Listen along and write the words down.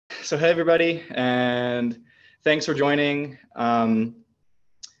So hey everybody, and thanks for joining.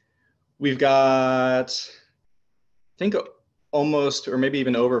 We've got, I think, almost or maybe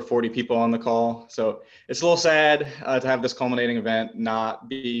even over 40 people on the call. So it's a little sad to have this culminating event not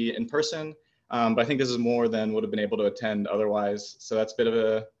be in person, but I think this is more than would have been able to attend otherwise. So that's a bit of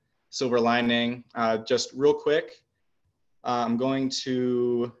a silver lining. Just real quick, I'm going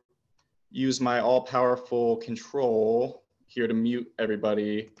to use my all-powerful control here to mute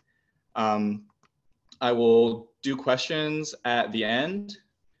everybody. I will do questions at the end.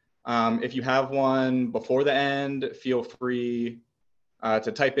 If you have one before the end, feel free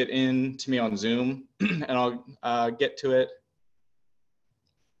to type it in to me on Zoom, and I'll get to it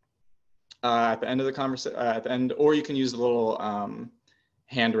at the end of the conversation. At the end, or you can use the little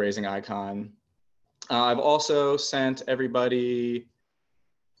hand raising icon. I've also sent everybody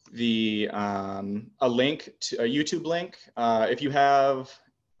the a link to a YouTube link. If you have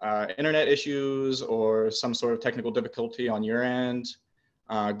internet issues or some sort of technical difficulty on your end,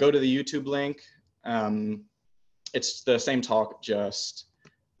 go to the YouTube link. It's the same talk, just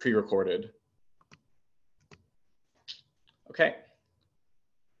pre-recorded. Okay.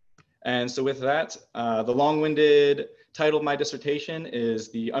 And so with that, the long-winded title of my dissertation is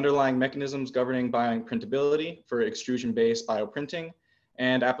The Underlying Mechanisms Governing Bioink Printability for Extrusion-based Bioprinting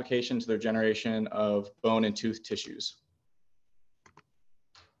and Application to the Regeneration of Bone and Tooth Tissues.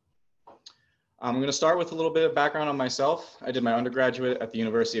 I'm going to start with a little bit of background on myself. I did my undergraduate at the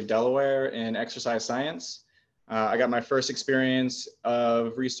University of Delaware in exercise science. I got my first experience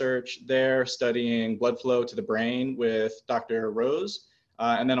of research there studying blood flow to the brain with Dr. Rose,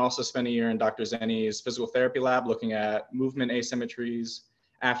 and then also spent a year in Dr. Zenni's physical therapy lab looking at movement asymmetries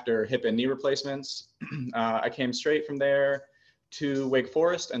after hip and knee replacements. I came straight from there to Wake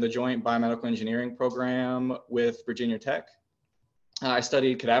Forest and the joint biomedical engineering program with Virginia Tech. I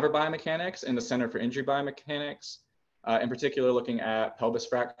studied cadaver biomechanics in the Center for Injury Biomechanics, in particular looking at pelvis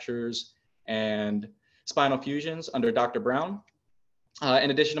fractures and spinal fusions under Dr. Brown. In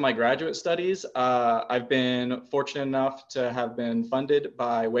addition to my graduate studies, I've been fortunate enough to have been funded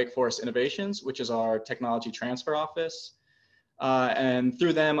by Wake Forest Innovations, which is our technology transfer office. And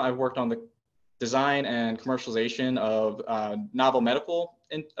through them, I've worked on the design and commercialization of novel medical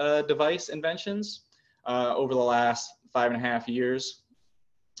device inventions over the last 5.5 years.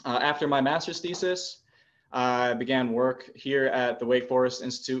 After my master's thesis, I began work here at the Wake Forest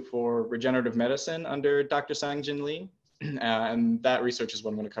Institute for Regenerative Medicine under Dr. Sang-Jin Lee, and that research is what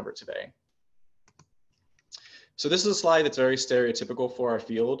I'm going to cover today. So this is a slide that's very stereotypical for our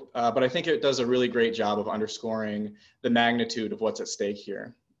field, but I think it does a really great job of underscoring the magnitude of what's at stake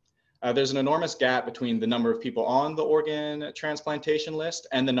here. There's an enormous gap between the number of people on the organ transplantation list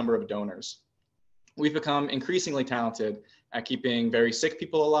and the number of donors. We've become increasingly talented at keeping very sick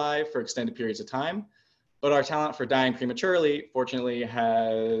people alive for extended periods of time, but our talent for dying prematurely, fortunately,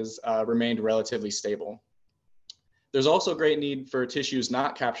 has remained relatively stable. There's also a great need for tissues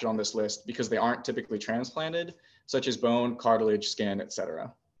not captured on this list because they aren't typically transplanted, such as bone, cartilage, skin,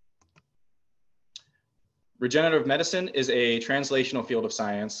 etc. Regenerative medicine is a translational field of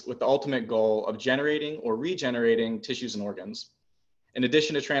science with the ultimate goal of generating or regenerating tissues and organs. In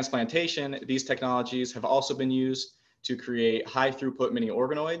addition to transplantation, these technologies have also been used to create high throughput mini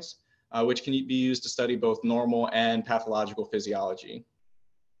organoids, which can be used to study both normal and pathological physiology.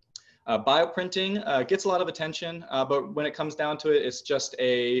 Bioprinting gets a lot of attention, but when it comes down to it, it's just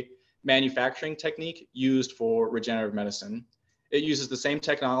a manufacturing technique used for regenerative medicine. It uses the same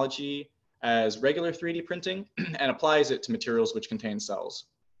technology as regular 3D printing and applies it to materials which contain cells.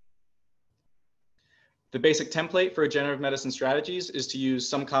 The basic template for regenerative medicine strategies is to use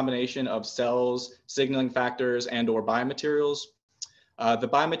some combination of cells, signaling factors, and/or biomaterials. The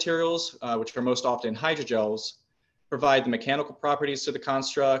biomaterials, which are most often hydrogels, provide the mechanical properties to the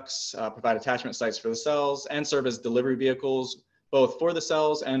constructs, provide attachment sites for the cells, and serve as delivery vehicles, both for the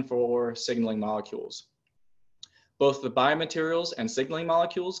cells and for signaling molecules. Both the biomaterials and signaling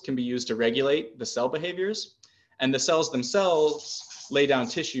molecules can be used to regulate the cell behaviors, and the cells themselves lay down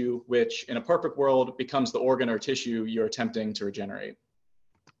tissue, which in a perfect world becomes the organ or tissue you're attempting to regenerate.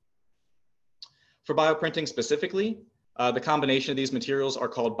 For bioprinting specifically, the combination of these materials are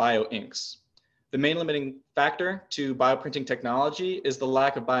called bioinks. The main limiting factor to bioprinting technology is the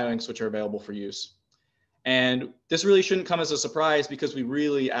lack of bioinks which are available for use. And this really shouldn't come as a surprise because we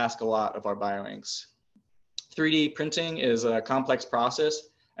really ask a lot of our bioinks. 3D printing is a complex process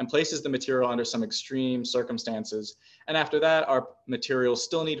and places the material under some extreme circumstances. And after that, our materials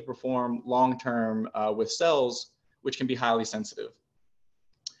still need to perform long-term with cells, which can be highly sensitive.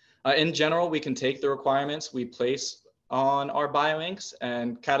 In general, we can take the requirements we place on our bioinks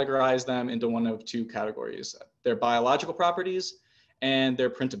and categorize them into one of two categories: their biological properties and their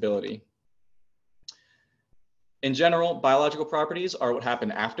printability. In general, biological properties are what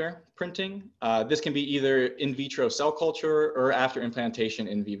happen after printing. This can be either in vitro cell culture or after implantation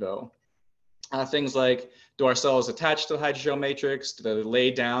in vivo. Things like, do our cells attach to the hydrogel matrix? Do they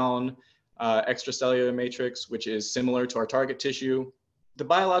lay down extracellular matrix, which is similar to our target tissue? The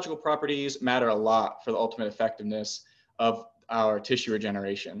biological properties matter a lot for the ultimate effectiveness of our tissue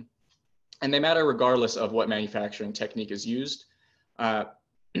regeneration. And they matter regardless of what manufacturing technique is used,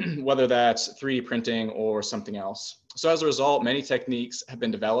 whether that's 3D printing or something else. So as a result, many techniques have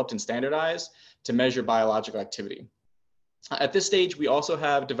been developed and standardized to measure biological activity. At this stage, we also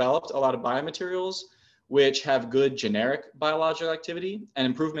have developed a lot of biomaterials which have good generic biological activity, and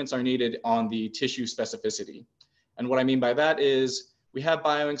improvements are needed on the tissue specificity. And what I mean by that is we have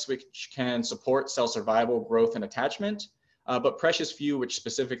bioinks which can support cell survival, growth, and attachment, but precious few which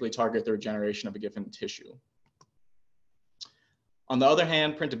specifically target the regeneration of a given tissue. On the other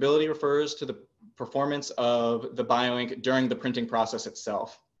hand, printability refers to the performance of the bioink during the printing process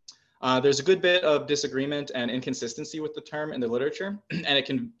itself. There's a good bit of disagreement and inconsistency with the term in the literature, and it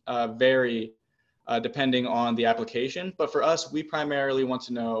can vary depending on the application. But for us, we primarily want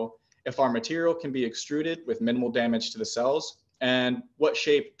to know if our material can be extruded with minimal damage to the cells, and what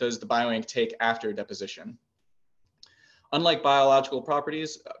shape does the bioink take after deposition. Unlike biological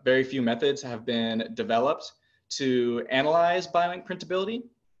properties, very few methods have been developed to analyze bioink printability.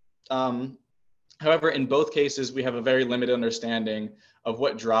 However, in both cases, we have a very limited understanding of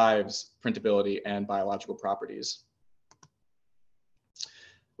what drives printability and biological properties.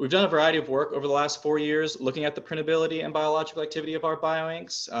 We've done a variety of work over the last 4 years looking at the printability and biological activity of our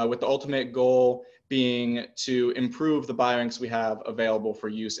bioinks, with the ultimate goal being to improve the bioinks we have available for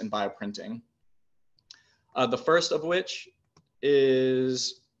use in bioprinting. The first of which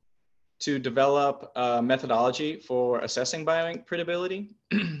is to develop a methodology for assessing bioink printability.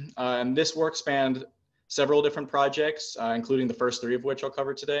 And this work spanned several different projects, including the first 3 of which I'll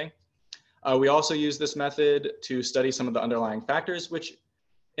cover today. We also use this method to study some of the underlying factors which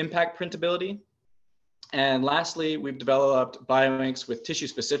impact printability. And lastly, we've developed bioinks with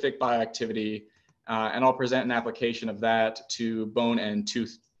tissue-specific bioactivity, and I'll present an application of that to bone and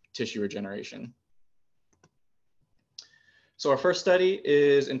tooth tissue regeneration. So our first study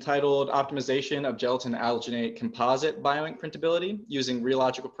is entitled Optimization of Gelatin-Alginate Composite Bioink Printability using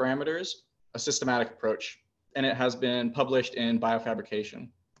Rheological Parameters, a Systematic Approach, and it has been published in Biofabrication.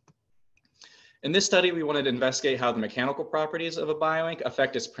 In this study, we wanted to investigate how the mechanical properties of a bioink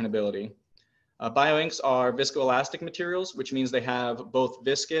affect its printability. Bioinks are viscoelastic materials, which means they have both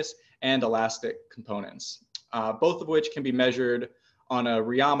viscous and elastic components, both of which can be measured on a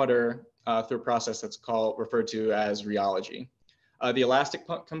rheometer through a process that's referred to as rheology. The elastic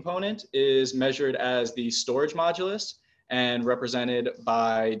component is measured as the storage modulus and represented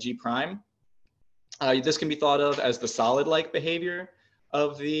by G prime. This can be thought of as the solid-like behavior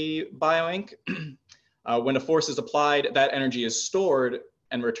of the bioink. When a force is applied, that energy is stored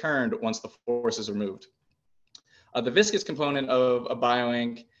and returned once the force is removed. The viscous component of a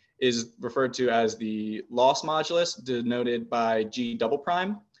bioink is referred to as the loss modulus, denoted by G double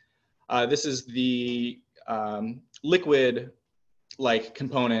prime. This is the liquid-like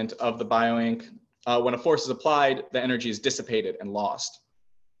component of the bioink. When a force is applied, the energy is dissipated and lost.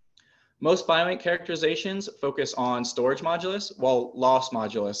 Most bioink characterizations focus on storage modulus, while loss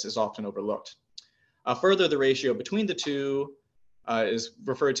modulus is often overlooked. Further, the ratio between the two is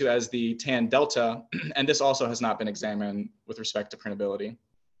referred to as the tan delta, and this also has not been examined with respect to printability.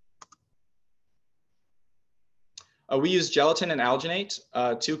 We use gelatin and alginate,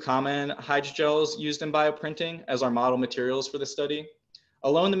 2 common hydrogels used in bioprinting, as our model materials for the study.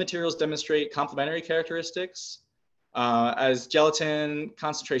 Alone, the materials demonstrate complementary characteristics. As gelatin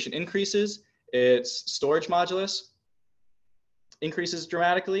concentration increases, its storage modulus increases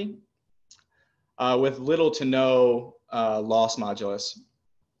dramatically, with little to no loss modulus.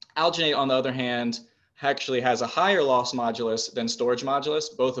 Alginate, on the other hand, actually has a higher loss modulus than storage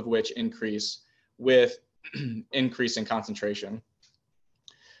modulus, both of which increase with increasing concentration.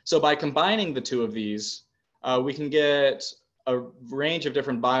 So by combining the 2 of these, we can get a range of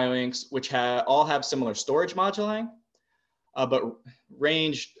different bioinks which all have similar storage moduli, but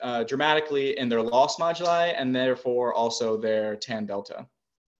range dramatically in their loss moduli and therefore also their tan delta.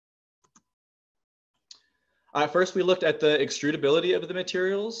 First, we looked at the extrudability of the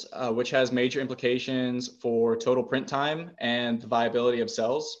materials, which has major implications for total print time and the viability of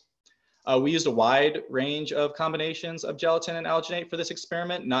cells. We used a wide range of combinations of gelatin and alginate for this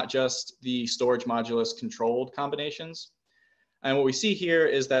experiment, not just the storage modulus controlled combinations. And what we see here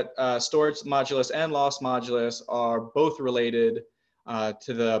is that storage modulus and loss modulus are both related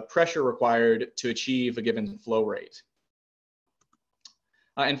to the pressure required to achieve a given flow rate.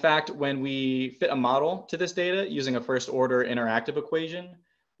 In fact, when we fit a model to this data using a first order interactive equation,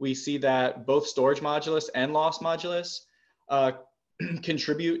 we see that both storage modulus and loss modulus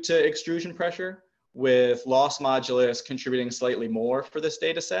contribute to extrusion pressure, with loss modulus contributing slightly more for this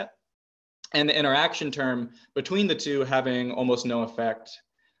data set, and the interaction term between the two having almost no effect.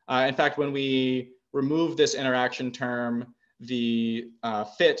 In fact, when we remove this interaction term, the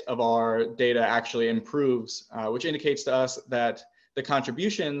fit of our data actually improves, which indicates to us that the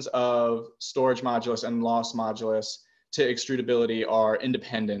contributions of storage modulus and loss modulus to extrudability are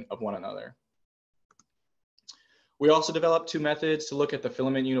independent of one another. We also developed two methods to look at the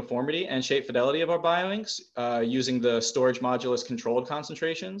filament uniformity and shape fidelity of our bioinks using the storage modulus controlled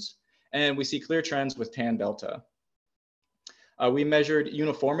concentrations, and we see clear trends with tan delta. We measured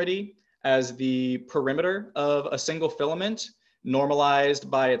uniformity as the perimeter of a single filament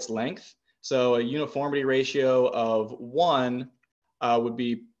normalized by its length. So a uniformity ratio of 1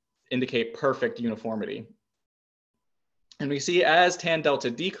 would indicate perfect uniformity. And we see as tan delta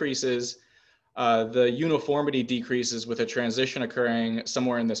decreases, the uniformity decreases with a transition occurring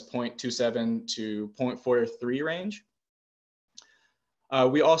somewhere in this 0.27 to 0.43 range.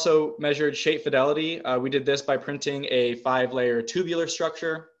 We also measured shape fidelity. We did this by printing a 5-layer tubular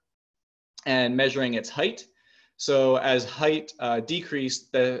structure and measuring its height. So as height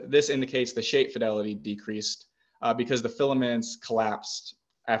decreased, this indicates the shape fidelity decreased because the filaments collapsed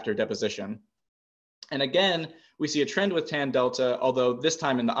after deposition. And again, we see a trend with tan delta, although this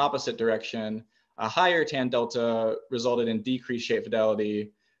time in the opposite direction. A higher tan delta resulted in decreased shape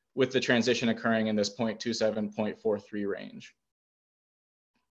fidelity with the transition occurring in this 0.27, 0.43 range.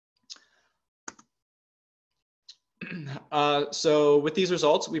 So with these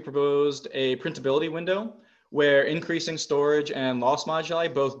results, we proposed a printability window where increasing storage and loss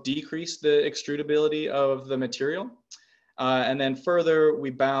moduli both decrease the extrudability of the material. And then further,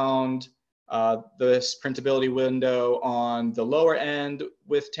 we bound this printability window on the lower end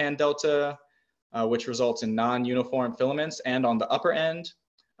with tan delta, which results in non-uniform filaments, and on the upper end,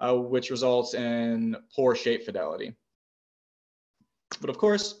 which results in poor shape fidelity. But of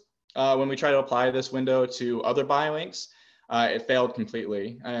course, when we try to apply this window to other bioinks, it failed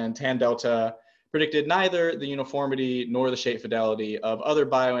completely. And tan delta predicted neither the uniformity nor the shape fidelity of other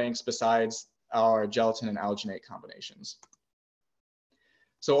bioinks besides our gelatin and alginate combinations.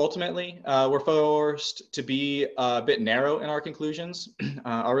 So ultimately, we're forced to be a bit narrow in our conclusions.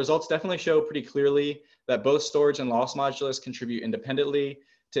 Our results definitely show pretty clearly that both storage and loss modulus contribute independently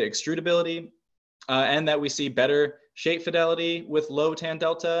to extrudability, and that we see better shape fidelity with low tan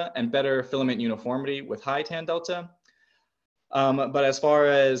delta and better filament uniformity with high tan delta. But as far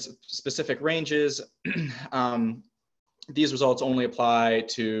as specific ranges, these results only apply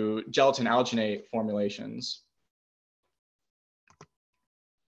to gelatin-alginate formulations.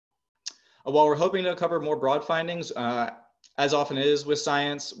 While we're hoping to cover more broad findings, as often is with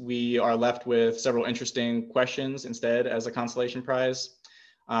science, we are left with several interesting questions instead as a consolation prize.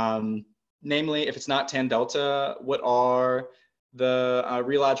 Namely, if it's not tan delta, what are the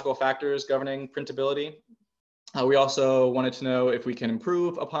rheological factors governing printability? We also wanted to know if we can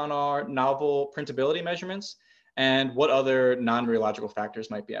improve upon our novel printability measurements and what other non-rheological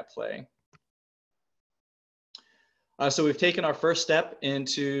factors might be at play. So we've taken our first step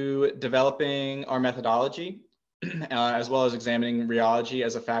into developing our methodology, as well as examining rheology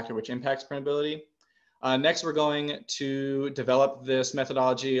as a factor which impacts printability. Next, we're going to develop this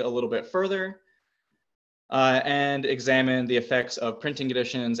methodology a little bit further and examine the effects of printing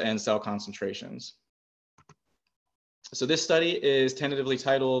conditions and cell concentrations. So this study is tentatively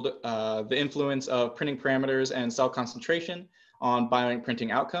titled The Influence of Printing Parameters and Cell Concentration on Bioink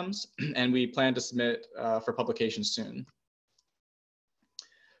Printing Outcomes, and we plan to submit for publication soon.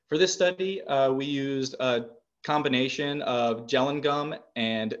 For this study, we used a combination of Gellan Gum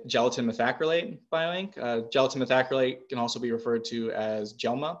and gelatin methacrylate bioink. Gelatin methacrylate can also be referred to as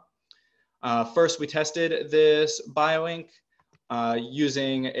GelMA. First, we tested this bioink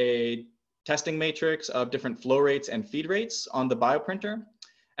using a testing matrix of different flow rates and feed rates on the bioprinter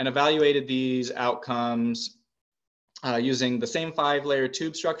and evaluated these outcomes using the same 5-layer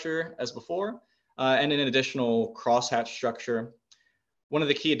tube structure as before and an additional crosshatch structure. One of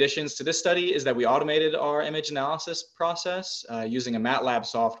the key additions to this study is that we automated our image analysis process using a MATLAB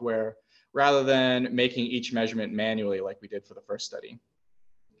software rather than making each measurement manually like we did for the first study.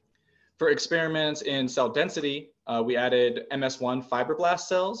 For experiments in cell density, we added MS1 fibroblast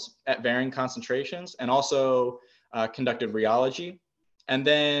cells at varying concentrations and also conducted rheology. And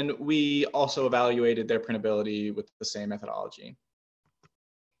then we also evaluated their printability with the same methodology.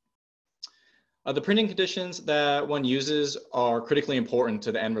 The printing conditions that one uses are critically important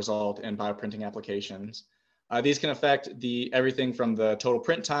to the end result in bioprinting applications. These can affect everything from the total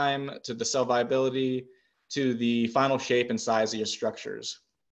print time to the cell viability to the final shape and size of your structures.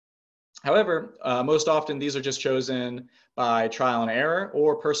 However, most often these are just chosen by trial and error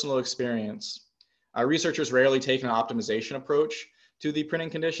or personal experience. Researchers rarely take an optimization approach to the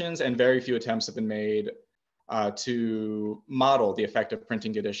printing conditions, and very few attempts have been made to model the effect of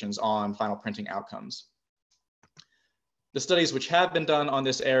printing conditions on final printing outcomes. The studies which have been done on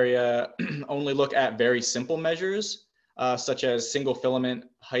this area only look at very simple measures, such as single filament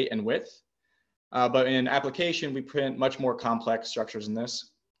height and width. But in application, we print much more complex structures in this.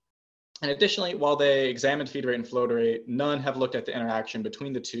 And additionally, while they examined feed rate and flow rate, none have looked at the interaction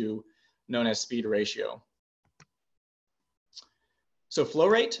between the two, known as speed ratio. So flow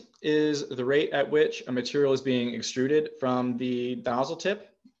rate is the rate at which a material is being extruded from the nozzle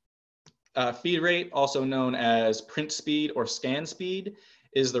tip. Feed rate, also known as print speed or scan speed,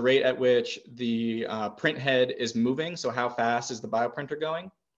 is the rate at which the print head is moving. So how fast is the bioprinter going?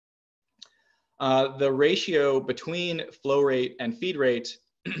 The ratio between flow rate and feed rate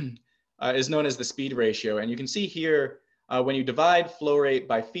is known as the speed ratio. And you can see here, when you divide flow rate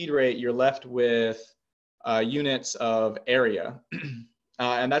by feed rate, you're left with units of area.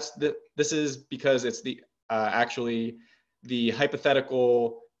 And this is because it's actually the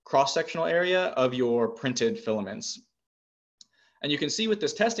hypothetical cross-sectional area of your printed filaments. And you can see with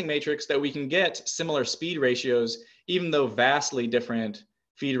this testing matrix that we can get similar speed ratios, even though vastly different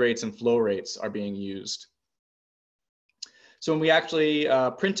feed rates and flow rates are being used. So when we actually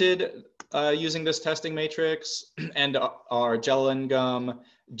printed using this testing matrix and our Gellan Gum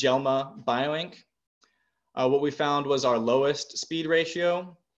GelMA bioink, what we found was our lowest speed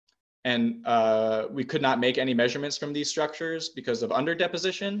ratio, and we could not make any measurements from these structures because of under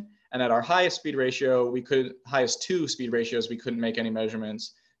deposition. And at our highest speed ratio, highest two speed ratios, we couldn't make any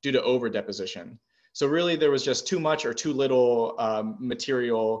measurements due to over deposition. So really there was just too much or too little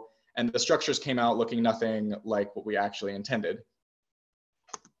material, and the structures came out looking nothing like what we actually intended.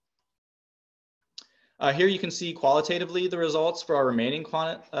 Here you can see qualitatively the results for our remaining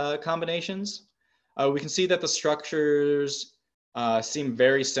combinations. We can see that the structures seem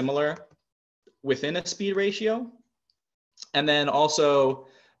very similar within a speed ratio. And then also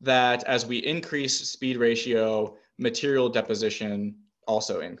that as we increase speed ratio, material deposition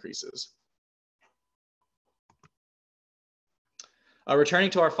also increases. Returning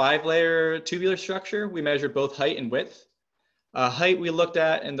to our 5-layer tubular structure, we measured both height and width. Height we looked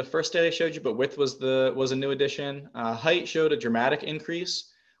at in the first study I showed you, but width was a new addition. Height showed a dramatic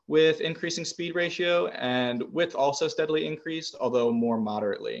increase with increasing speed ratio, and width also steadily increased, although more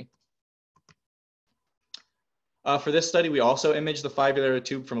moderately. For this study, we also imaged the 5-layer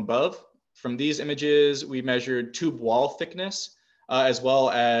tube from above. From these images, we measured tube wall thickness, as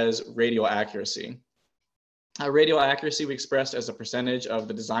well as radial accuracy. Radial accuracy we expressed as a percentage of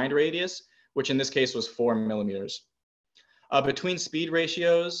the designed radius, which in this case was 4 millimeters. Between speed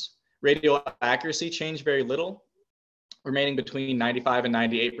ratios, radial accuracy changed very little, remaining between 95 and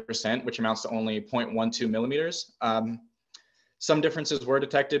 98%, which amounts to only 0.12 millimeters. Some differences were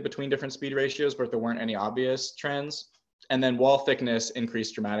detected between different speed ratios, but there weren't any obvious trends. And then wall thickness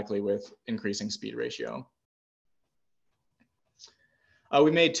increased dramatically with increasing speed ratio. We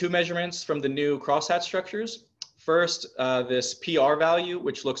made 2 measurements from the new crosshatch structures. First, this PR value,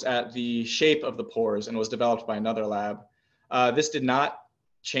 which looks at the shape of the pores and was developed by another lab. This did not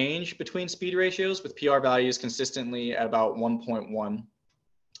change between speed ratios, with PR values consistently at about 1.1.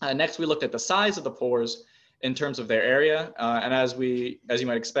 Next, we looked at the size of the pores in terms of their area. And as you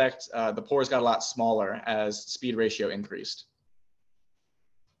might expect, the pores got a lot smaller as speed ratio increased.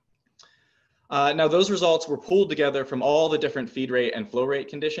 Now those results were pulled together from all the different feed rate and flow rate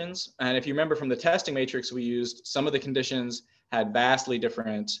conditions. And if you remember from the testing matrix we used, some of the conditions had vastly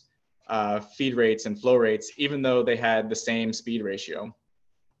different feed rates and flow rates, even though they had the same speed ratio.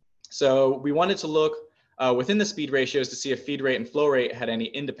 So we wanted to look within the speed ratios to see if feed rate and flow rate had any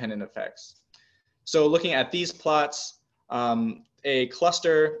independent effects. So looking at these plots, a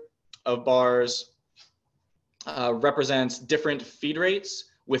cluster of bars represents different feed rates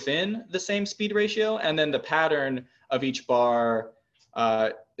within the same speed ratio, and then the pattern of each bar,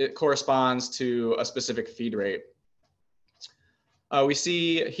 it corresponds to a specific feed rate. We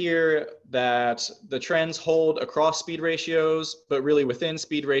see here that the trends hold across speed ratios, but really within a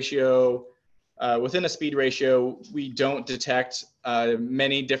speed ratio, we don't detect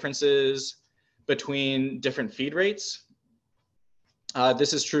many differences between different feed rates.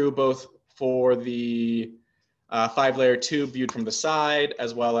 This is true both for the 5-layer tube viewed from the side,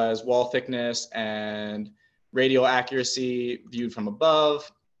 as well as wall thickness and radial accuracy viewed from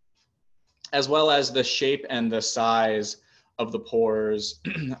above, as well as the shape and the size of the pores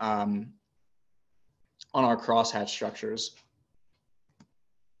on our crosshatch structures.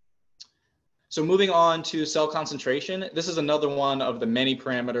 So moving on to cell concentration, this is another one of the many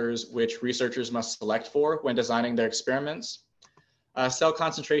parameters which researchers must select for when designing their experiments. Cell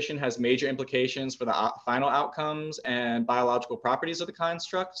concentration has major implications for the final outcomes and biological properties of the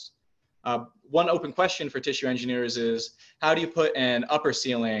constructs. One open question for tissue engineers is, how do you put an upper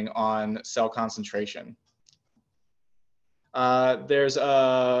ceiling on cell concentration? There's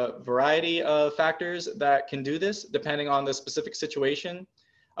a variety of factors that can do this depending on the specific situation.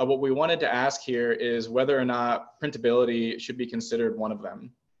 What we wanted to ask here is whether or not printability should be considered one of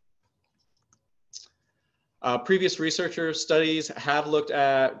them. Previous researcher studies have looked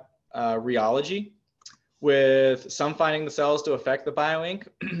at rheology, with some finding the cells to affect the bioink,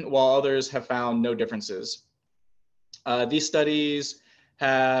 while others have found no differences. These studies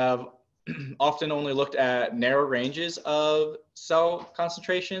have often only looked at narrow ranges of cell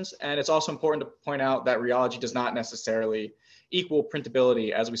concentrations, and it's also important to point out that rheology does not necessarily equal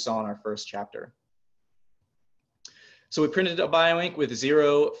printability, as we saw in our first chapter. So we printed a bioink with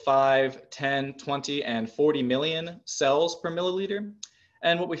 0, 5, 10, 20, and 40 million cells per milliliter.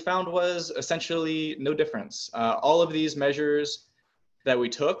 And what we found was essentially no difference. All of these measures that we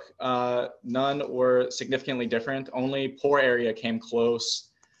took, none were significantly different. Only pore area came close,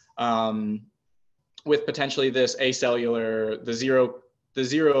 with potentially this acellular, the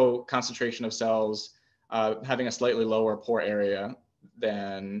zero concentration of cells having a slightly lower pore area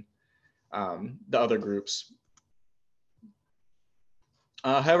than the other groups.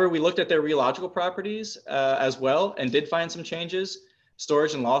 However, we looked at their rheological properties as well and did find some changes.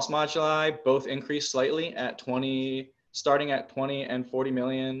 Storage and loss moduli both increased slightly at 20, starting at 20 and 40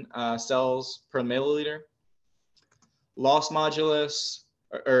 million cells per milliliter. Loss modulus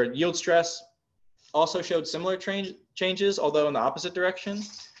or yield stress also showed similar changes, although in the opposite direction.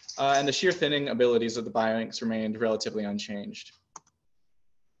 And the shear thinning abilities of the bioinks remained relatively unchanged.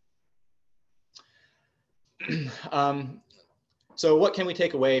 So what can we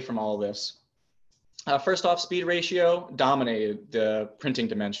take away from all this? First off, speed ratio dominated the printing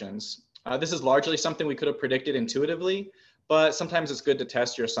dimensions. This is largely something we could have predicted intuitively, but sometimes it's good to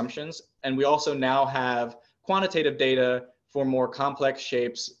test your assumptions. And we also now have quantitative data for more complex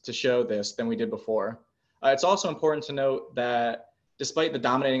shapes to show this than we did before. It's also important to note that despite the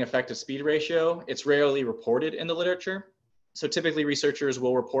dominating effect of speed ratio, it's rarely reported in the literature. So typically researchers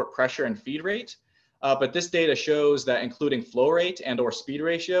will report pressure and feed rate, but this data shows that including flow rate and or speed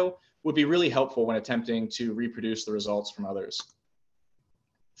ratio would be really helpful when attempting to reproduce the results from others.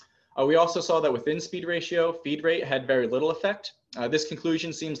 We also saw that within speed ratio, feed rate had very little effect. This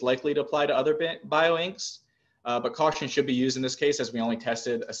conclusion seems likely to apply to other bioinks, but caution should be used in this case as we only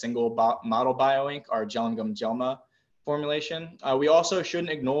tested a single model bioink, our GelLan Gum GelMA formulation. We also shouldn't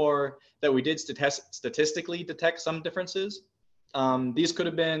ignore that we did statistically detect some differences. These could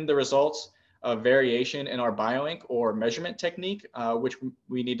have been the results of variation in our bioink or measurement technique, which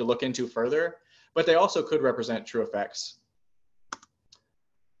we need to look into further, but they also could represent true effects.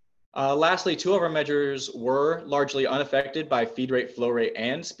 Lastly, 2 of our measures were largely unaffected by feed rate, flow rate,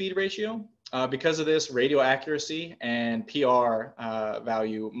 and speed ratio. Because of this, radial accuracy and PR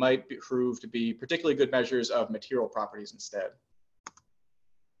value might prove to be particularly good measures of material properties instead.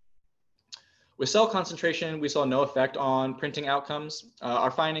 With cell concentration, we saw no effect on printing outcomes.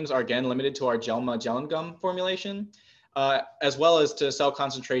 Our findings are again limited to our GelMA-Gellan Gum formulation, as well as to cell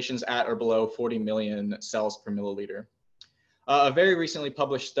concentrations at or below 40 million cells per milliliter. A very recently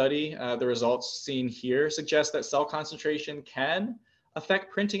published study, the results seen here, suggest that cell concentration can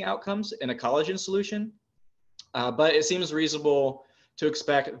affect printing outcomes in a collagen solution, but it seems reasonable to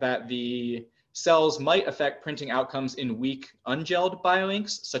expect that the cells might affect printing outcomes in weak ungelled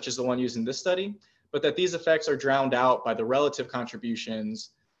bioinks, such as the one used in this study, but that these effects are drowned out by the relative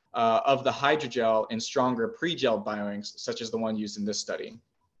contributions of the hydrogel in stronger pre-gelled bioinks, such as the one used in this study.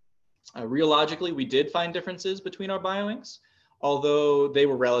 Rheologically, we did find differences between our bioinks, although they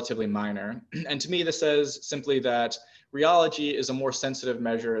were relatively minor. And to me, this says simply that rheology is a more sensitive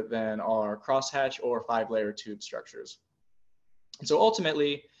measure than our crosshatch or 5-layer tube structures. And so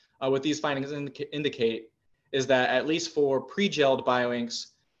ultimately, what these findings indicate is that at least for pre-gelled bioinks,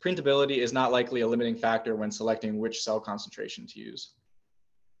 printability is not likely a limiting factor when selecting which cell concentration to use.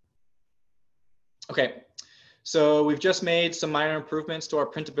 Okay, so we've just made some minor improvements to our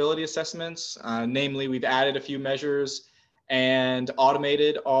printability assessments. Namely, we've added a few measures and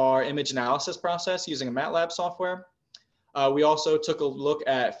automated our image analysis process using a MATLAB software. We also took a look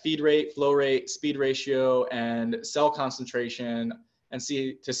at feed rate, flow rate, speed ratio, and cell concentration and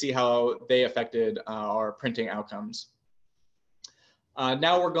to see how they affected our printing outcomes.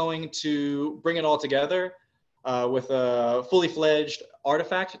 Now we're going to bring it all together with a fully fledged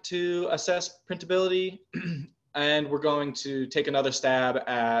artifact to assess printability. And we're going to take another stab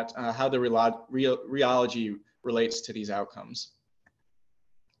at how the rheology relates to these outcomes.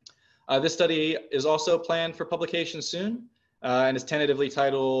 This study is also planned for publication soon and is tentatively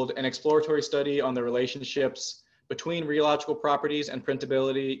titled An Exploratory Study on the Relationships Between Rheological Properties and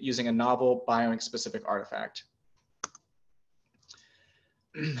Printability Using a Novel Bioink-Specific Artifact.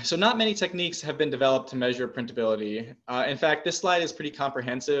 So not many techniques have been developed to measure printability. In fact, this slide is pretty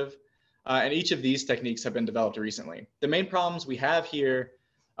comprehensive, and each of these techniques have been developed recently. The main problems we have here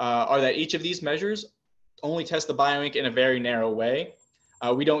are that each of these measures only test the bioink in a very narrow way.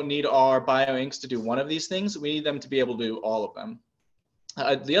 We don't need our bioinks to do one of these things. We need them to be able to do all of them.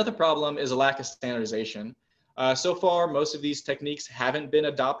 The other problem is a lack of standardization. So far, most of these techniques haven't been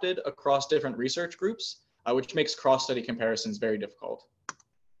adopted across different research groups, which makes cross-study comparisons very difficult.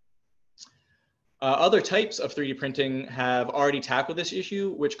 Other types of 3D printing have already tackled this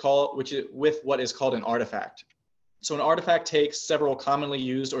issue, with what is called an artifact. So an artifact takes several commonly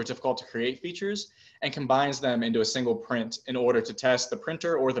used or difficult to create features and combines them into a single print in order to test the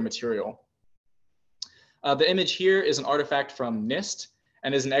printer or the material. The image here is an artifact from NIST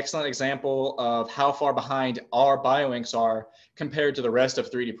and is an excellent example of how far behind our bioinks are compared to the rest of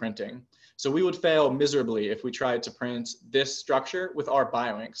 3D printing. So we would fail miserably if we tried to print this structure with our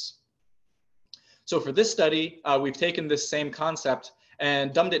bioinks. So for this study, we've taken this same concept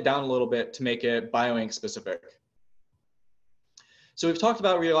and dumbed it down a little bit to make it bioink specific. So we've talked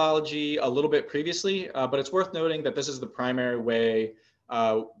about rheology a little bit previously, but it's worth noting that this is the primary way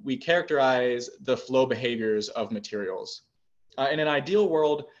we characterize the flow behaviors of materials. In an ideal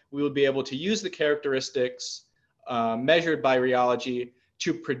world, we would be able to use the characteristics measured by rheology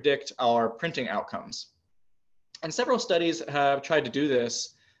to predict our printing outcomes. And several studies have tried to do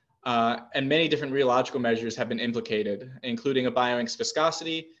this, and many different rheological measures have been implicated, including a bioink's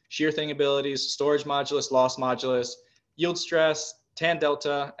viscosity, shear thinning abilities, storage modulus, loss modulus, yield stress, tan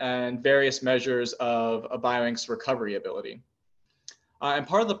delta, and various measures of a bioink's recovery ability. And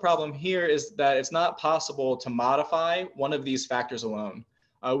part of the problem here is that it's not possible to modify one of these factors alone.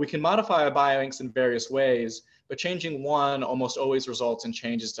 We can modify our bioinks in various ways, but changing one almost always results in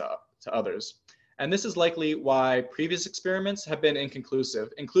changes to others. And this is likely why previous experiments have been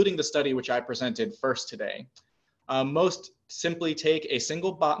inconclusive, including the study which I presented first today. Most simply take a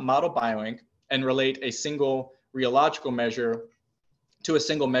single model bioink and relate a single rheological measure to a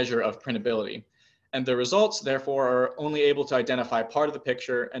single measure of printability. And the results, therefore, are only able to identify part of the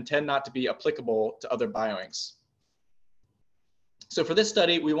picture and tend not to be applicable to other bioinks. So for this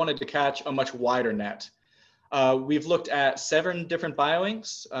study, we wanted to catch a much wider net. We've looked at 7 different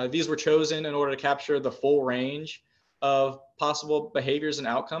bioinks. These were chosen in order to capture the full range of possible behaviors and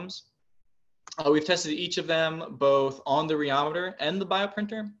outcomes. We've tested each of them both on the rheometer and the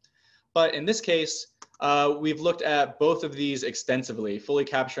bioprinter. But in this case, we've looked at both of these extensively, fully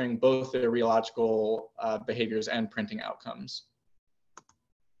capturing both their rheological behaviors and printing outcomes.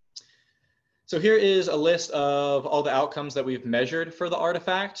 So here is a list of all the outcomes that we've measured for the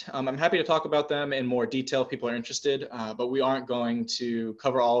artifact. I'm happy to talk about them in more detail if people are interested, but we aren't going to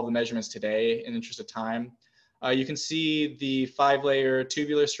cover all of the measurements today in the interest of time. You can see the 5-layer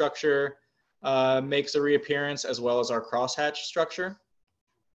tubular structure makes a reappearance, as well as our crosshatch structure.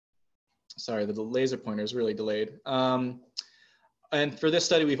 Sorry, the laser pointer is really delayed. And for this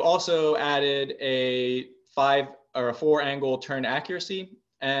study, we've also added a 4-angle turn accuracy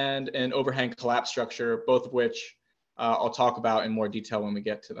and an overhang collapse structure, both of which I'll talk about in more detail when we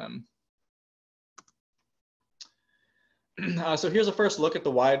get to them. So here's a first look at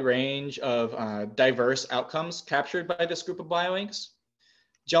the wide range of diverse outcomes captured by this group of bioinks.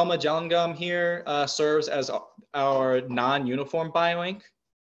 GelMA-Gellan Gum here serves as our non-uniform bioink.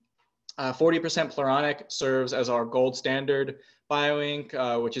 40% pluronic serves as our gold standard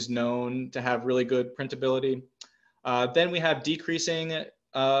bioink, which is known to have really good printability. Then we have decreasing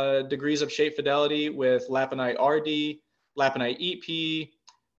degrees of shape fidelity with Lapinite RD, Lapinite EP,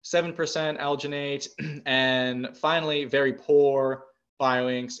 7% alginate, and finally very poor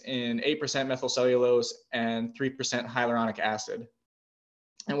bioinks in 8% methylcellulose and 3% hyaluronic acid.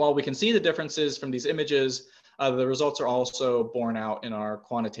 And while we can see the differences from these images, the results are also borne out in our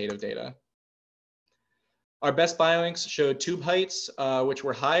quantitative data. Our best bioinks showed tube heights, which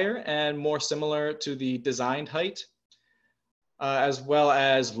were higher and more similar to the designed height, as well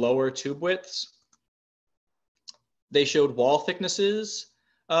as lower tube widths. They showed wall thicknesses,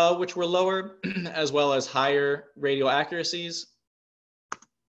 which were lower, as well as higher radial accuracies.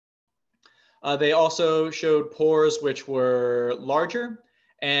 They also showed pores which were larger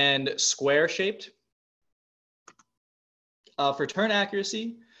and square shaped. For turn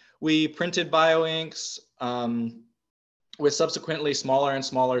accuracy, we printed bioinks with subsequently smaller and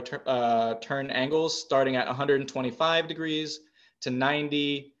smaller turn angles, starting at 125 degrees to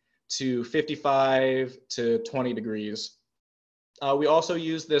 90 to 55 to 20 degrees. We also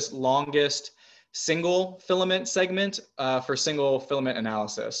used this longest single filament segment for single filament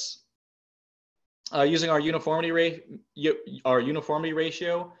analysis. Using our uniformity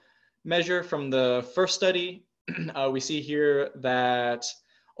ratio measure from the first study, we see here that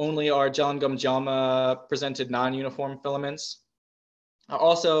only our Gellan Gum GelMA presented non-uniform filaments.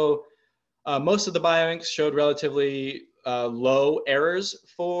 Also, most of the bioinks showed relatively low errors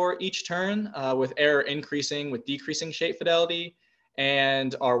for each turn, with error increasing with decreasing shape fidelity.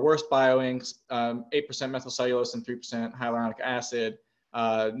 And our worst bioinks, 8% methylcellulose and 3% hyaluronic acid,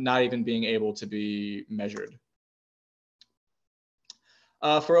 not even being able to be measured.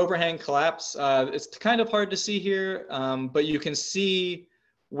 For overhang collapse, it's kind of hard to see here, but you can see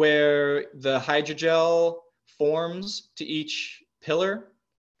where the hydrogel forms to each pillar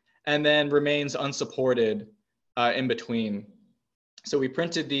and then remains unsupported in between. So we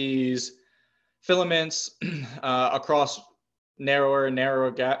printed these filaments across narrower and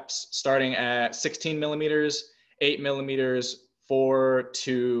narrower gaps, starting at 16 millimeters, 8 millimeters, 4,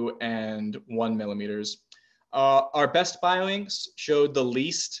 2, and 1 millimeters. Our best bioinks showed the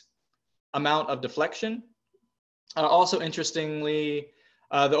least amount of deflection. Also interestingly,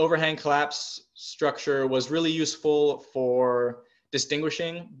 the overhang collapse structure was really useful for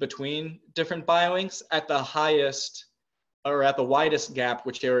distinguishing between different bioinks at the highest or at the widest gap,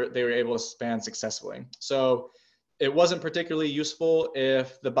 which they were able to span successfully. So it wasn't particularly useful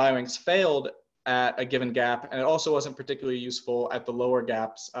if the bioinks failed at a given gap, and it also wasn't particularly useful at the lower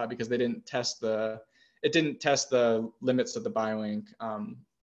gaps because it didn't test the limits of the bioink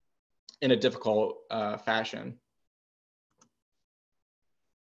in a difficult fashion.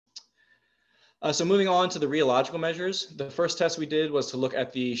 So moving on to the rheological measures, the first test we did was to look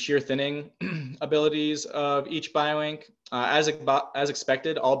at the shear thinning abilities of each bioink. As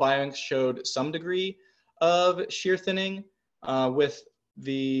expected, all bioinks showed some degree of shear thinning, with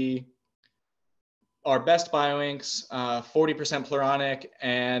our best bioinks, 40% pluronic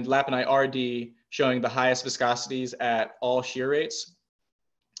and Lapinite RD showing the highest viscosities at all shear rates.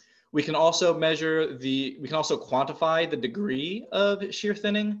 We can also quantify the degree of shear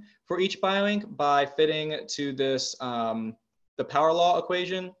thinning for each bioink by fitting to this, the power law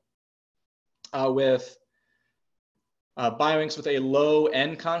equation with bioinks with a low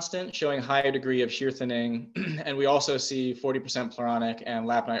N constant showing higher degree of shear thinning. And we also see 40% pluronic and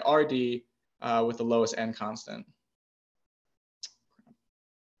Lapinite RD with the lowest N constant.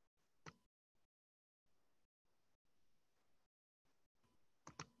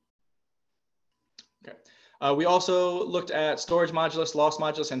 Okay. We also looked at storage modulus, loss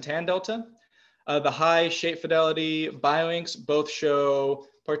modulus, and tan delta. The high shape fidelity bioinks both show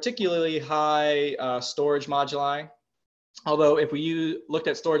particularly high storage moduli. Although if we looked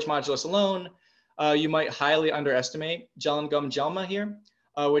at storage modulus alone, you might highly underestimate Gellan Gum GelMA here,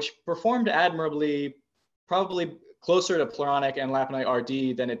 which performed admirably, probably closer to pluronic and Lapinite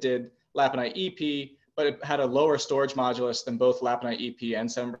RD than it did Lapinite EP, but it had a lower storage modulus than both Lapinite EP and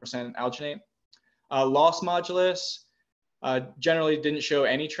 7% alginate. Loss modulus generally didn't show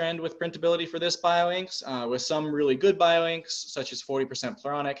any trend with printability for this bioinks, with some really good bioinks, such as 40%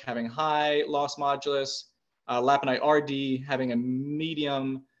 pluronic having high loss modulus, Lapinite RD having a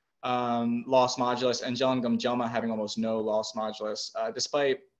medium loss modulus, and Gellan Gum GelMA having almost no loss modulus,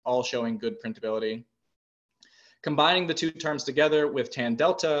 despite all showing good printability. Combining the two terms together with tan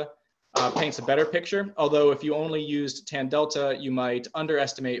delta paints a better picture, although if you only used tan delta, you might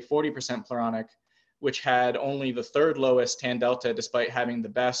underestimate 40% pluronic, which had only the third lowest tan delta despite having the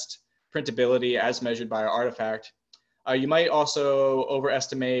best printability as measured by our artifact. You might also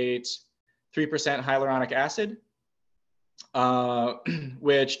overestimate 3% hyaluronic acid,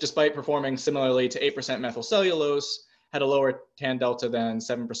 which despite performing similarly to 8% methylcellulose, had a lower tan delta than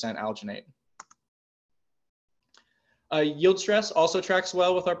 7% alginate. Yield stress also tracks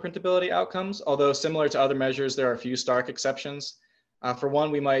well with our printability outcomes, although similar to other measures, there are a few stark exceptions. For one,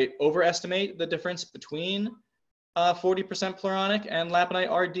 we might overestimate the difference between 40% pluronic and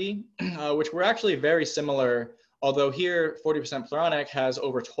lapinite RD, which were actually very similar, although here 40% pluronic has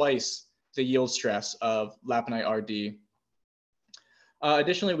over twice the yield stress of lapinite RD.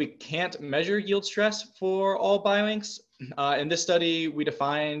 Additionally, we can't measure yield stress for all bioinks. In this study, we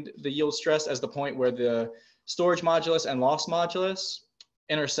defined the yield stress as the point where the storage modulus and loss modulus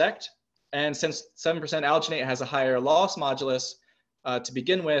intersect. And since 7% alginate has a higher loss modulus to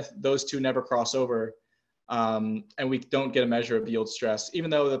begin with, those two never cross over. And we don't get a measure of yield stress, even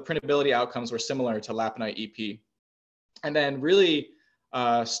though the printability outcomes were similar to lapinite EP. And then really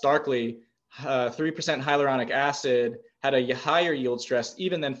starkly, 3% hyaluronic acid had a higher yield stress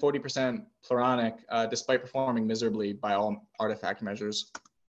even than 40% pluronic, despite performing miserably by all artifact measures.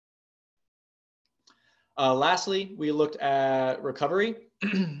 Lastly, we looked at recovery.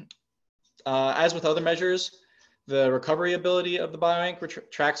 As with other measures, the recovery ability of the bioink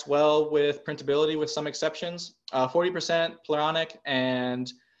tracks well with printability with some exceptions. 40% pluronic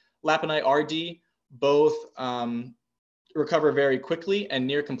and lapinite RD both recover very quickly and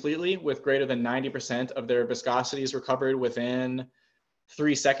near completely, with greater than 90% of their viscosities recovered within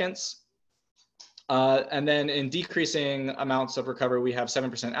 3 seconds. And then in decreasing amounts of recovery, we have 7%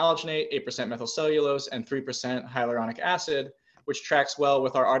 alginate, 8% methylcellulose, and 3% hyaluronic acid, which tracks well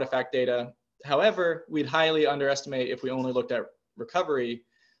with our artifact data. However, we'd highly underestimate if we only looked at recovery,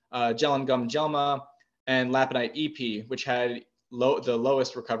 Gellan Gum GelMA and lapinite EP, which had the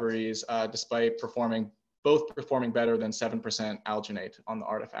lowest recoveries despite both performing better than 7% alginate on the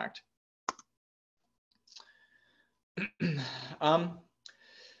artifact.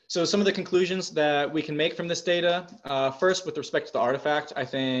 So some of the conclusions that we can make from this data, first, with respect to the artifact, I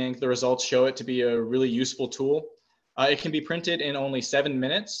think the results show it to be a really useful tool. It can be printed in only 7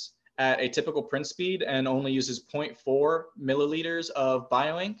 minutes at a typical print speed and only uses 0.4 milliliters of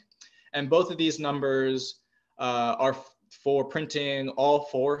bioink. And both of these numbers are for printing all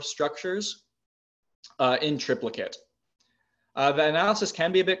 4 structures in triplicate. The analysis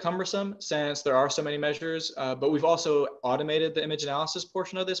can be a bit cumbersome since there are so many measures, but we've also automated the image analysis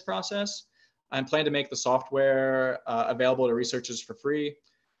portion of this process and plan to make the software available to researchers for free.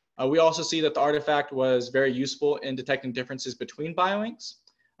 We also see that the artifact was very useful in detecting differences between bioinks.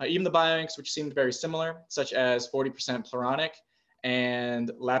 Even the bioinks, which seemed very similar, such as 40% pluronic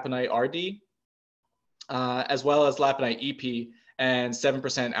and lapinite RD, as well as lapinite EP and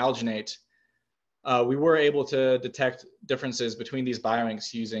 7% alginate, we were able to detect differences between these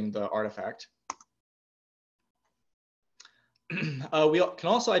bioinks using the artifact. We can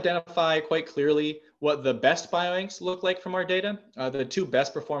also identify quite clearly what the best bioinks look like from our data. The 2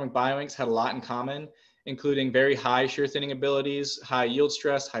 best performing bioinks had a lot in common, including very high shear thinning abilities, high yield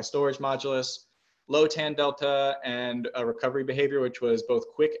stress, high storage modulus, low tan delta, and a recovery behavior, which was both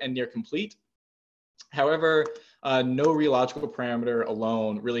quick and near complete. However, no rheological parameter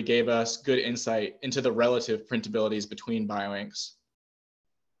alone really gave us good insight into the relative printabilities between bioinks.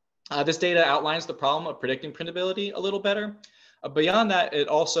 This data outlines the problem of predicting printability a little better. Beyond that, it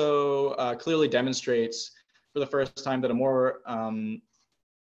also clearly demonstrates for the first time that a more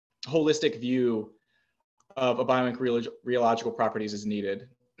holistic view of a bioink rheological properties is needed.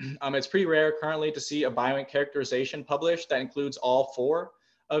 It's pretty rare currently to see a bioink characterization published that includes all 4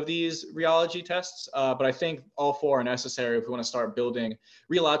 of these rheology tests, but I think all 4 are necessary if we want to start building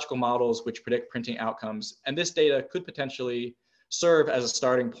rheological models which predict printing outcomes. And this data could potentially serve as a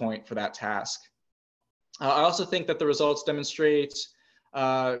starting point for that task. I also think that the results demonstrate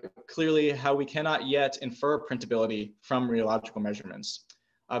clearly how we cannot yet infer printability from rheological measurements.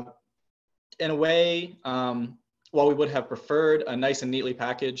 In a way, while we would have preferred a nice and neatly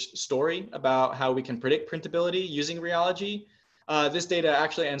packaged story about how we can predict printability using rheology, this data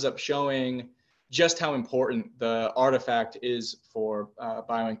actually ends up showing just how important the artifact is for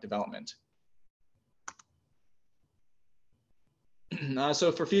bioink development.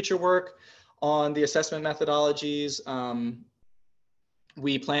 So for future work on the assessment methodologies,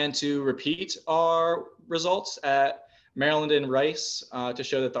 we plan to repeat our results at Maryland and Rice to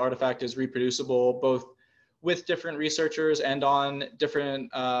show that the artifact is reproducible both with different researchers and on different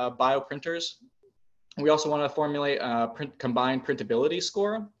bioprinters. We also want to formulate a combined printability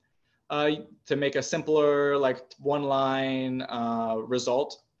score to make a simpler, like 1-line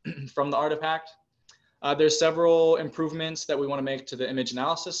result from the artifact. There's several improvements that we want to make to the image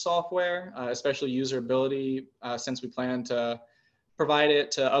analysis software, especially usability, since we plan to provide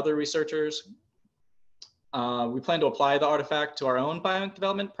it to other researchers. We plan to apply the artifact to our own bioink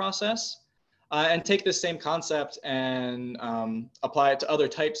development process. and take this same concept and apply it to other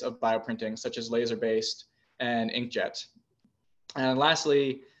types of bioprinting, such as laser-based and inkjet. And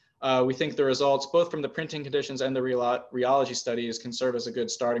lastly, we think the results, both from the printing conditions and the rheology studies, can serve as a good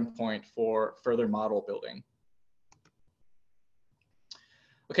starting point for further model building.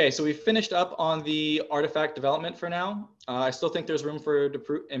 Okay, so we've finished up on the artifact development for now. I still think there's room for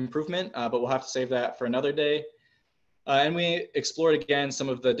improvement, but we'll have to save that for another day. And we explored again some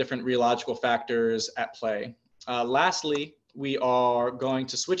of the different rheological factors at play. Lastly, we are going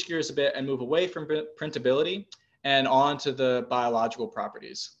to switch gears a bit and move away from printability and on to the biological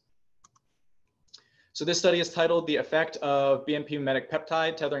properties. So this study is titled The Effect of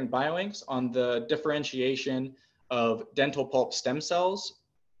BMP-peptide Tethering Bioinks on the Differentiation of Dental Pulp Stem Cells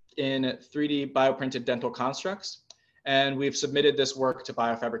in 3D bioprinted dental constructs. And we've submitted this work to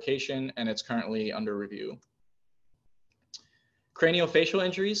biofabrication, and it's currently under review. Craniofacial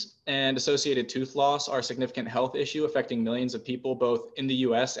injuries and associated tooth loss are a significant health issue affecting millions of people, both in the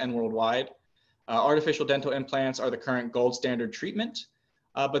US and worldwide. Artificial dental implants are the current gold standard treatment,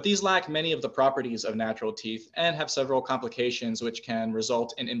 but these lack many of the properties of natural teeth and have several complications which can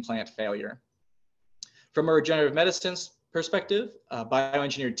result in implant failure. From a regenerative medicine's perspective,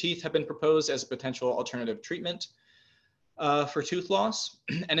 bioengineered teeth have been proposed as a potential alternative treatment for tooth loss.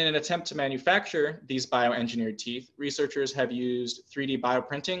 And in an attempt to manufacture these bioengineered teeth, researchers have used 3D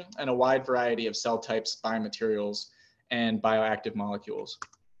bioprinting and a wide variety of cell types, biomaterials, and bioactive molecules.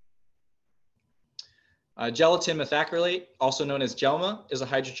 Gelatin methacrylate, also known as GelMA, is a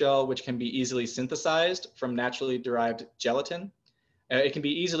hydrogel which can be easily synthesized from naturally derived gelatin. It can be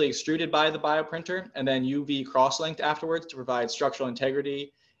easily extruded by the bioprinter and then UV cross-linked afterwards to provide structural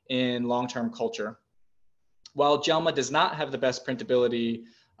integrity in long-term culture. While GelMA does not have the best printability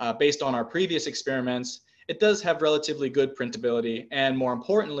based on our previous experiments, it does have relatively good printability, and more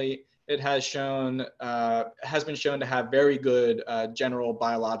importantly, it has been shown to have very good general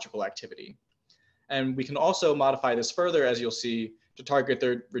biological activity. And we can also modify this further, as you'll see, to target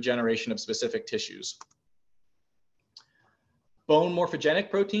the regeneration of specific tissues. Bone morphogenic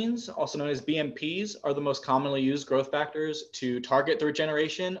proteins, also known as BMPs, are the most commonly used growth factors to target the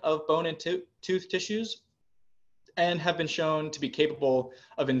regeneration of bone and tooth tissues, and have been shown to be capable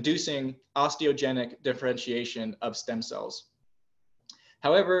of inducing osteogenic differentiation of stem cells.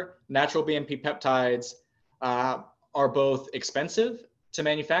 However, natural BMP peptides are both expensive to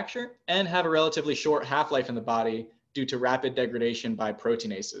manufacture and have a relatively short half-life in the body due to rapid degradation by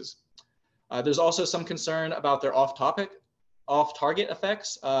proteinases. There's also some concern about their off-target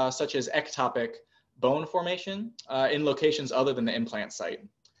effects, such as ectopic bone formation in locations other than the implant site.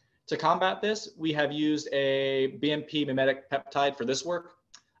 To combat this, we have used a BMP mimetic peptide for this work.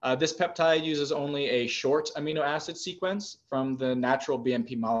 This peptide uses only a short amino acid sequence from the natural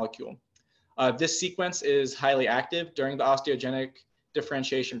BMP molecule. This sequence is highly active during the osteogenic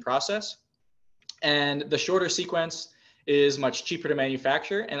differentiation process, and the shorter sequence is much cheaper to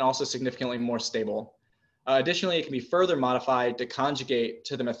manufacture and also significantly more stable. Additionally, it can be further modified to conjugate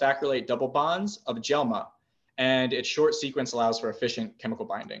to the methacrylate double bonds of GelMA, and its short sequence allows for efficient chemical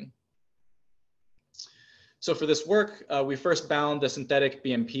binding. So for this work, we first bound the synthetic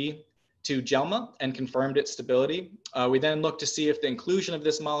BMP to GelMA and confirmed its stability. We then looked to see if the inclusion of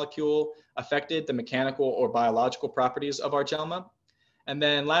this molecule affected the mechanical or biological properties of our GelMA. And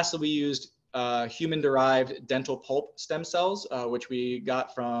then lastly, we used human-derived dental pulp stem cells, which we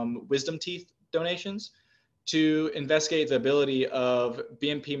got from wisdom teeth donations, to investigate the ability of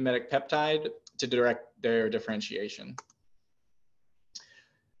BMP mimetic peptide to direct their differentiation.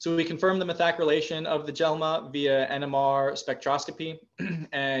 So we confirmed the methacrylation of the GelMA via NMR spectroscopy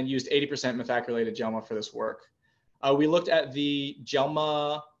and used 80% methacrylated GelMA for this work. We looked at the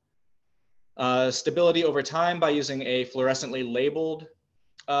GelMA stability over time by using a fluorescently labeled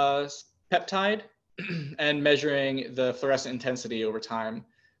peptide and measuring the fluorescent intensity over time.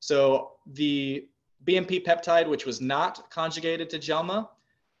 So the BMP peptide, which was not conjugated to GelMA,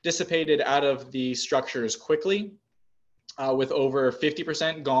 dissipated out of the structures quickly, with over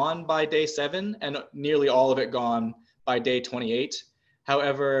 50% gone by day 7 and nearly all of it gone by day 28.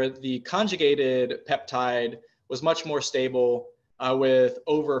 However, the conjugated peptide was much more stable, with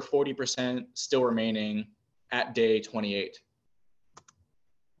over 40% still remaining at day 28.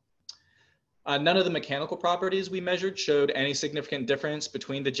 None of the mechanical properties we measured showed any significant difference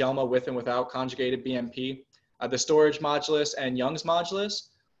between the GelMA with and without conjugated BMP. The storage modulus and Young's modulus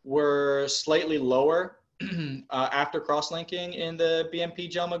were slightly lower after cross-linking in the BMP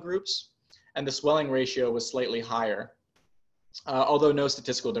GelMA groups, and the swelling ratio was slightly higher, although no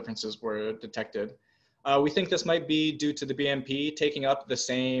statistical differences were detected. We think this might be due to the BMP taking up the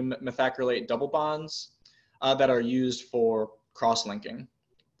same methacrylate double bonds that are used for cross-linking,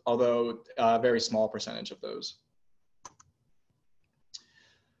 although a very small percentage of those.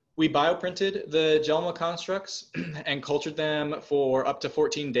 We bioprinted the GelMA constructs and cultured them for up to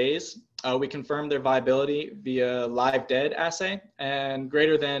 14 days. We confirmed their viability via live dead assay, and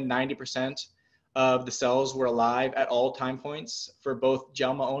greater than 90% of the cells were alive at all time points for both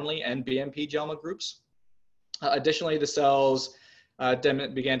GelMA only and BMP GelMA groups. Additionally, the cells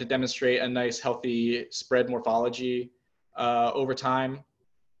began to demonstrate a nice healthy spread morphology over time.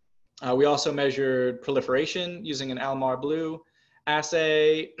 We also measured proliferation using an Almar blue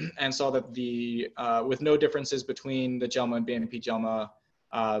assay and saw that with no differences between the GelMA and BMP GelMA,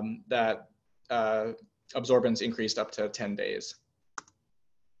 that absorbance increased up to 10 days.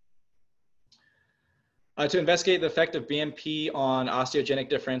 To investigate the effect of BMP on osteogenic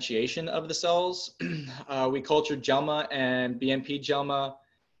differentiation of the cells, we cultured GelMA and BMP GelMA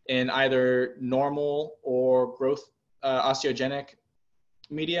in either normal or growth osteogenic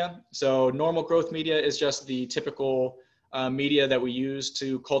media. So normal growth media is just the typical media that we use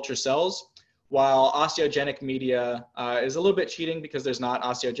to culture cells, while osteogenic media is a little bit cheating because there's not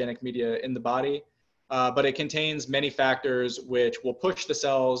osteogenic media in the body, but it contains many factors which will push the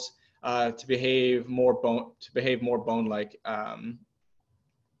cells to behave more bone-like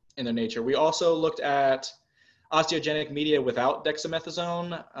in their nature. We also looked at osteogenic media without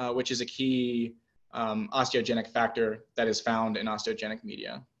dexamethasone, which is a key osteogenic factor that is found in osteogenic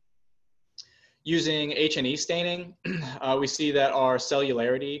media. Using H&E staining, we see that our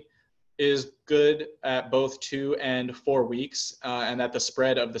cellularity is good at both 2 and 4 weeks, and that the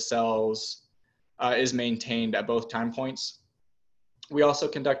spread of the cells is maintained at both time points. We also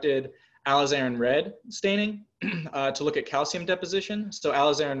conducted alizarin red staining to look at calcium deposition. So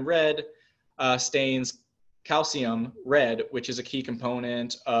alizarin red stains calcium red, which is a key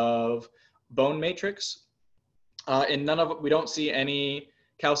component of bone matrix. We don't see any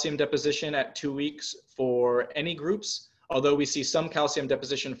calcium deposition at 2 weeks for any groups, although we see some calcium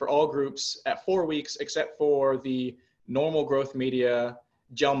deposition for all groups at 4 weeks, except for the normal growth media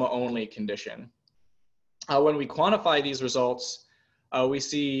GelMA only condition. When we quantify these results, we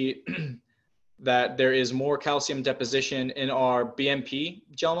see that there is more calcium deposition in our BMP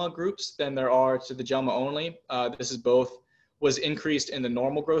GelMA groups than there are to the GelMA only. This is was increased in the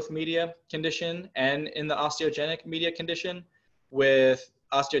normal growth media condition and in the osteogenic media condition, with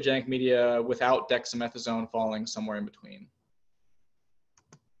osteogenic media without dexamethasone falling somewhere in between.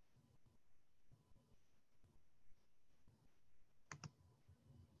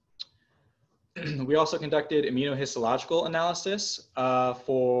 We also conducted immunohistological analysis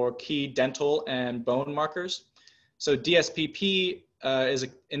for key dental and bone markers. So DSPP is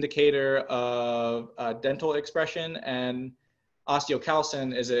an indicator of dental expression, and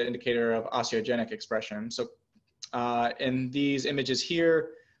osteocalcin is an indicator of osteogenic expression. So in these images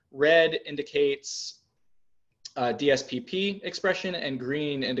here, red indicates DSPP expression and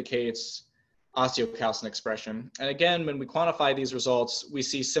green indicates osteocalcin expression. And again, when we quantify these results, we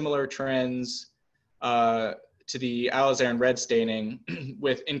see similar trends to the alizarin red staining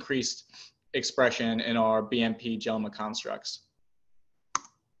with increased expression in our BMP GelMA constructs.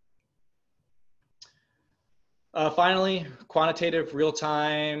 Finally, quantitative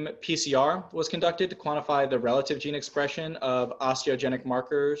real-time PCR was conducted to quantify the relative gene expression of osteogenic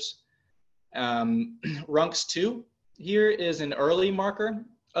markers. RUNX2 here is an early marker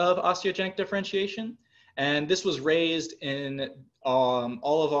of osteogenic differentiation, and this was raised in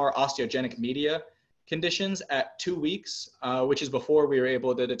all of our osteogenic media conditions at 2 weeks, which is before we were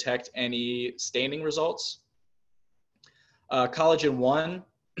able to detect any staining results. Collagen 1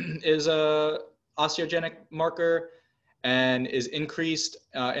 is a osteogenic marker and is increased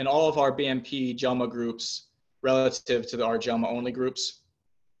in all of our BMP GelMA groups relative to our GelMA only groups.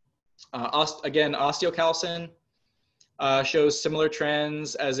 Again, osteocalcin shows similar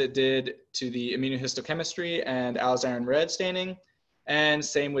trends as it did to the immunohistochemistry and alizarin red staining, and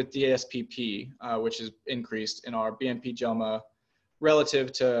same with DSPP, which is increased in our BMP GelMA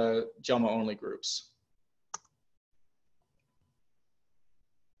relative to GelMA only groups.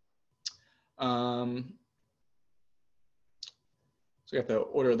 So we have the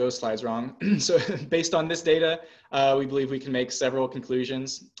order of those slides wrong. So based on this data, we believe we can make several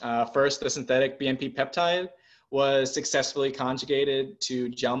conclusions. First, the synthetic BMP-peptide was successfully conjugated to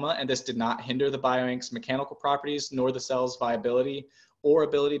GelMA, and this did not hinder the bioink's mechanical properties nor the cell's viability or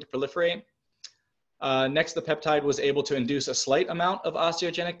ability to proliferate. Next, the peptide was able to induce a slight amount of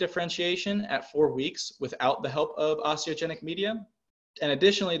osteogenic differentiation at 4 weeks without the help of osteogenic media. And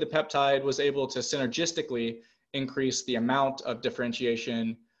additionally, the peptide was able to synergistically increase the amount of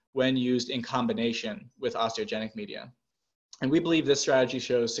differentiation when used in combination with osteogenic media. And we believe this strategy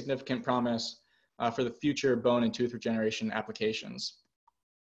shows significant promise for the future bone and tooth regeneration applications.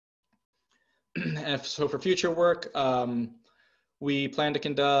 And so for future work, we plan to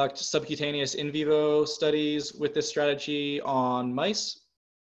conduct subcutaneous in vivo studies with this strategy on mice.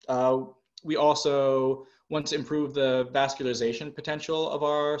 We also want to improve the vascularization potential of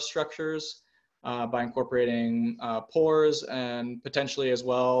our structures by incorporating pores and potentially as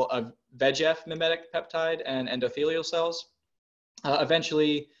well a VEGF mimetic peptide and endothelial cells.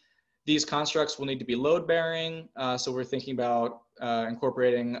 Eventually, these constructs will need to be load-bearing, so we're thinking about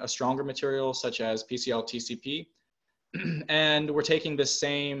incorporating a stronger material such as PCL-TCP. And we're taking this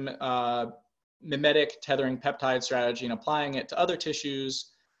same mimetic tethering peptide strategy and applying it to other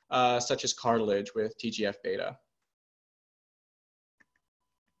tissues such as cartilage with TGF-beta.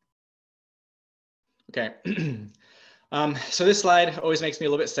 Okay, so this slide always makes me a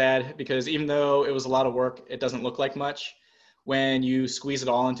little bit sad because even though it was a lot of work, it doesn't look like much when you squeeze it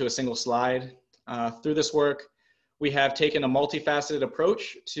all into a single slide. Through this work, we have taken a multifaceted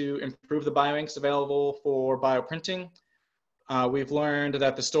approach to improve the bioinks available for bioprinting. We've learned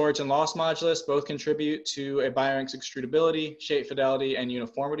that the storage and loss modulus both contribute to a bioink's extrudability, shape fidelity, and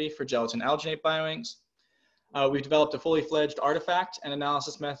uniformity for gelatin-alginate bioinks. We've developed a fully fledged artifact and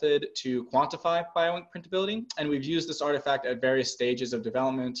analysis method to quantify bioink printability, and we've used this artifact at various stages of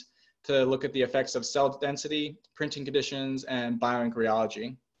development to look at the effects of cell density, printing conditions, and bioink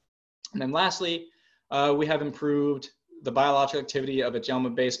rheology. And then lastly, we have improved the biological activity of a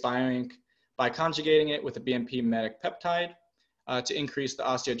GelMA-based bioink by conjugating it with a BMP-peptide to increase the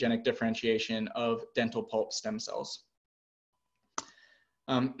osteogenic differentiation of dental pulp stem cells.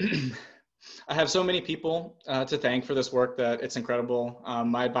 I have so many people to thank for this work that it's incredible.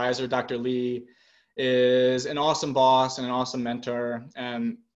 My advisor, Dr. Lee, is an awesome boss and an awesome mentor.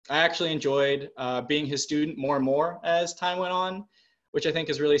 And I actually enjoyed being his student more and more as time went on, which I think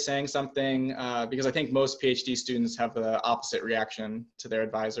is really saying something because I think most PhD students have the opposite reaction to their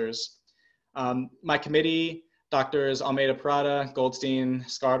advisors. My committee, Doctors Almeida-Porada, Goldstein,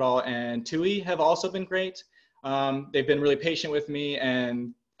 Skardal, and Tuohy have also been great. They've been really patient with me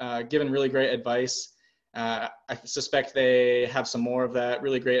and given really great advice. I suspect they have some more of that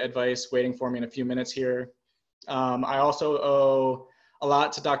really great advice waiting for me in a few minutes here. I also owe a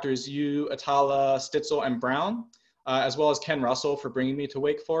lot to Drs. Yu, Atala, Stitzel, and Brown, as well as Ken Russell for bringing me to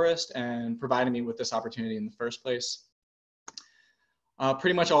Wake Forest and providing me with this opportunity in the first place.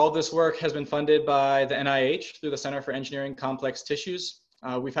 Pretty much all of this work has been funded by the NIH through the Center for Engineering Complex Tissues.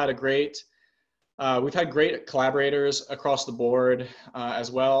 We've had great collaborators across the board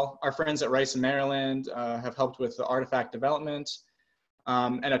as well. Our friends at Rice in Maryland have helped with the artifact development,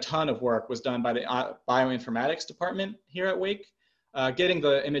 and a ton of work was done by the bioinformatics department here at Wake, getting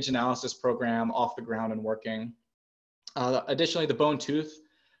the image analysis program off the ground and working. Additionally, the bone tooth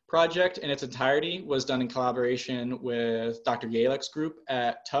project in its entirety was done in collaboration with Dr. Yalek's group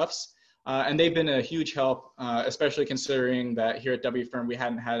at Tufts. And they've been a huge help, especially considering that here at WFIRM, we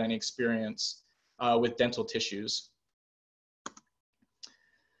hadn't had any experience with dental tissues.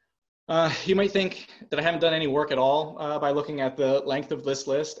 You might think that I haven't done any work at all by looking at the length of this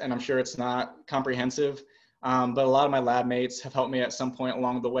list, and I'm sure it's not comprehensive, but a lot of my lab mates have helped me at some point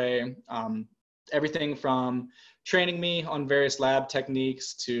along the way. Everything from training me on various lab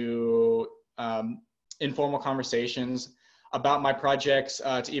techniques to informal conversaans about my projects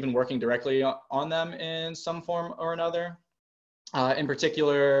to even working directly on them in some form or another. In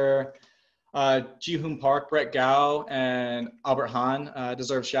particular, Ji-Hoon Park, Brett Gao, and Albert Han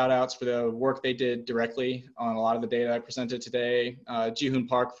deserve shout outs for the work they did directly on a lot of the data I presented today. Ji-Hoon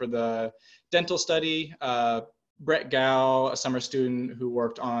Park for the dental study, Brett Gao, a summer student who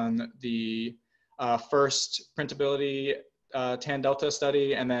worked on the first Printability tan delta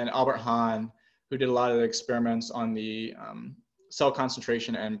study, and then Albert Han, who did a lot of the experiments on the cell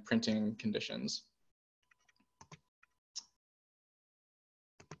concentration and printing conditions.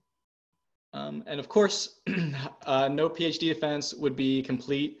 And of course, no PhD defense would be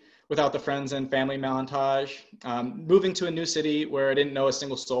complete without the friends and family melantage. Moving to a new city where I didn't know a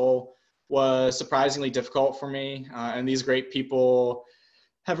single soul was surprisingly difficult for me, and these great people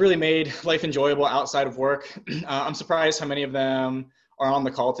have really made life enjoyable outside of work. I'm surprised how many of them are on the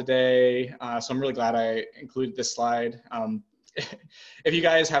call today, so I'm really glad I included this slide. If you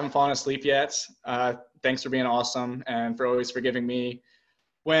guys haven't fallen asleep yet, thanks for being awesome and for always forgiving me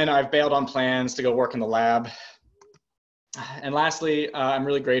when I've bailed on plans to go work in the lab. And lastly, I'm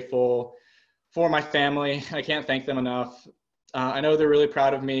really grateful for my family. I can't thank them enough. I know they're really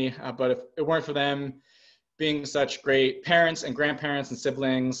proud of me, but if it weren't for them being such great parents and grandparents and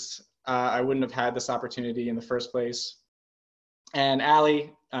siblings, I wouldn't have had this opportunity in the first place. And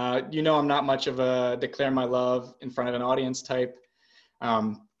Allie, you know I'm not much of a declare my love in front of an audience type,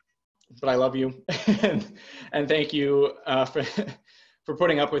 but I love you. and thank you for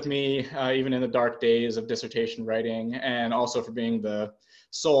putting up with me even in the dark days of dissertation writing, and also for being the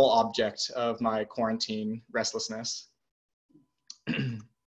sole object of my quarantine restlessness.